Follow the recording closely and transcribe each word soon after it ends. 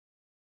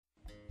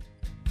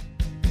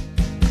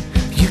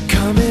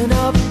coming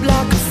up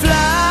like a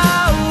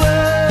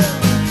flower.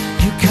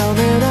 You're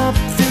coming up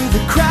through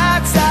the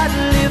cracks that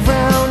live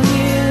round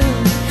here.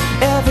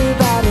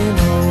 Everybody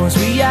knows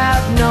we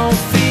have no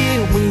fear.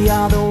 We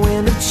are the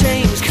wind of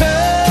change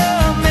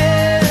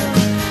coming.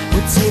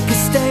 We'll take a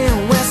stand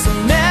where so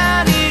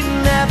many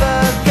never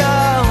go.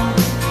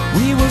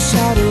 We will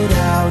shout it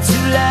out to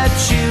let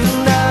you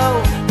know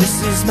this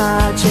is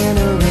my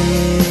generation.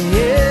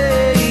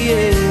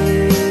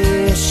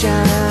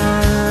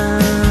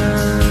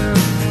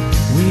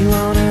 We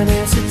want an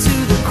answer to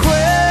the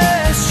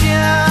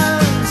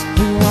questions.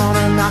 We want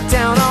to knock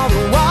down all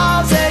the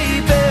walls they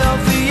built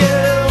for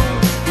you.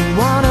 We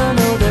want to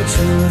know the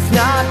truth,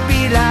 not be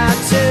lied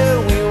to.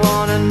 We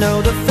want to know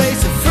the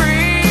face of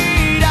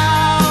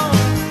freedom.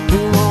 We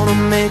want to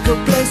make a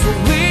place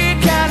where we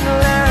can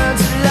learn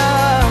to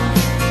love,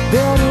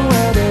 build a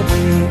world that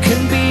we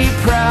can be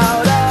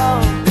proud of.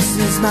 This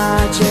is my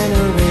generation.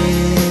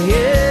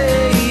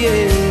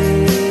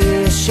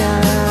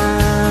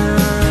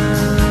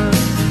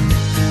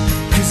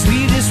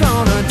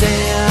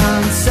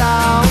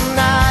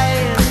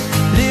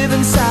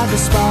 The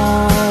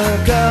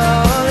spark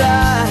of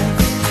life.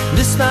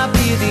 This might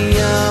be the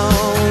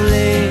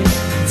only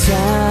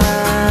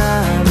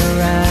time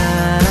around.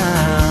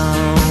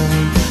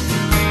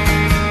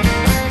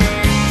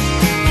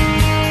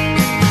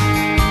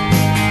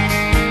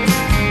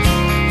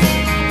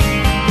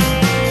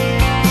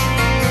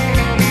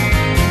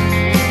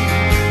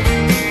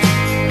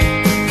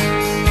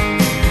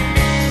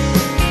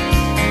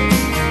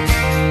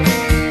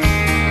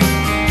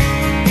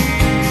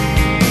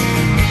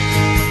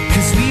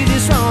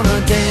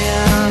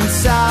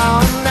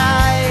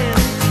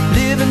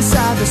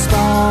 The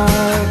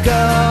spark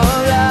of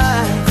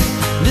life.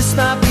 This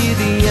might be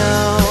the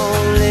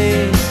only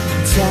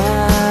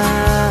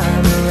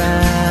time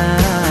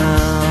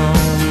around.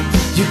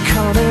 You're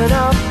coming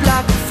up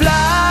like a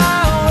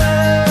flower.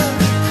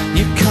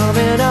 You're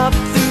coming up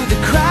through the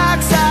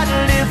cracks that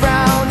live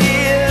round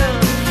here.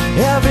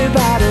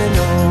 Everybody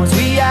knows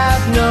we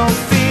have no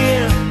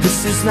fear. This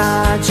is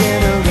my generation.